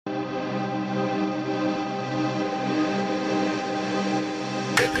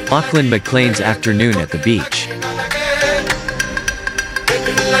Lachlan McLean's afternoon at the beach.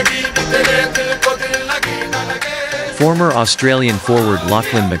 Former Australian forward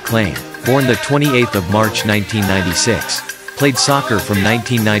Lachlan McLean, born the 28th of March 1996, played soccer from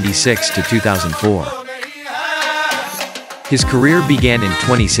 1996 to 2004. His career began in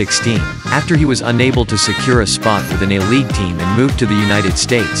 2016, after he was unable to secure a spot with an A-League team and moved to the United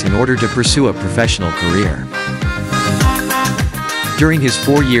States in order to pursue a professional career. During his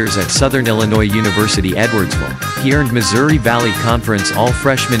 4 years at Southern Illinois University Edwardsville, he earned Missouri Valley Conference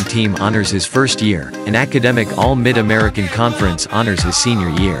All-Freshman Team honors his first year, and Academic All-Mid-American Conference honors his senior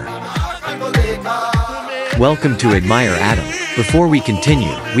year. Welcome to Admire Adam. Before we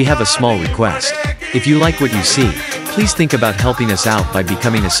continue, we have a small request. If you like what you see, please think about helping us out by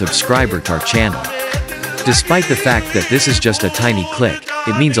becoming a subscriber to our channel. Despite the fact that this is just a tiny click,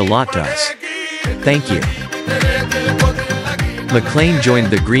 it means a lot to us. Thank you. McLean joined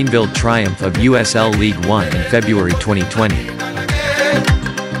the Greenville Triumph of USL League One in February 2020.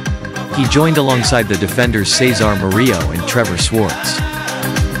 He joined alongside the defenders Cesar, Murillo and Trevor Swartz.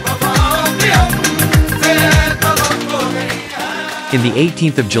 In the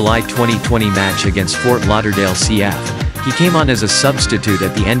 18th of July 2020 match against Fort Lauderdale CF, he came on as a substitute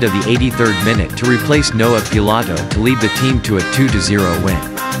at the end of the 83rd minute to replace Noah Pilato to lead the team to a 2-0 win.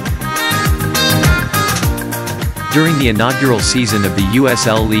 During the inaugural season of the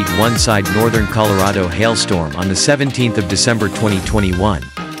USL League One side Northern Colorado Hailstorm on the 17th of December 2021,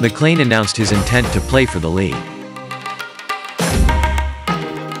 McLean announced his intent to play for the league.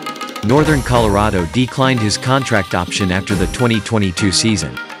 Northern Colorado declined his contract option after the 2022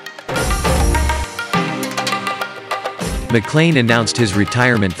 season. McLean announced his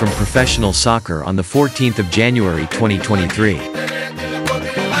retirement from professional soccer on the 14th of January 2023.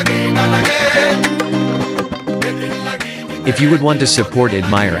 If you would want to support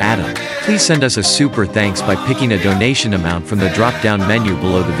Admire Adam, please send us a super thanks by picking a donation amount from the drop-down menu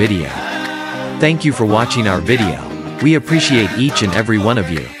below the video. Thank you for watching our video. We appreciate each and every one of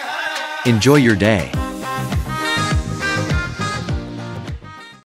you. Enjoy your day.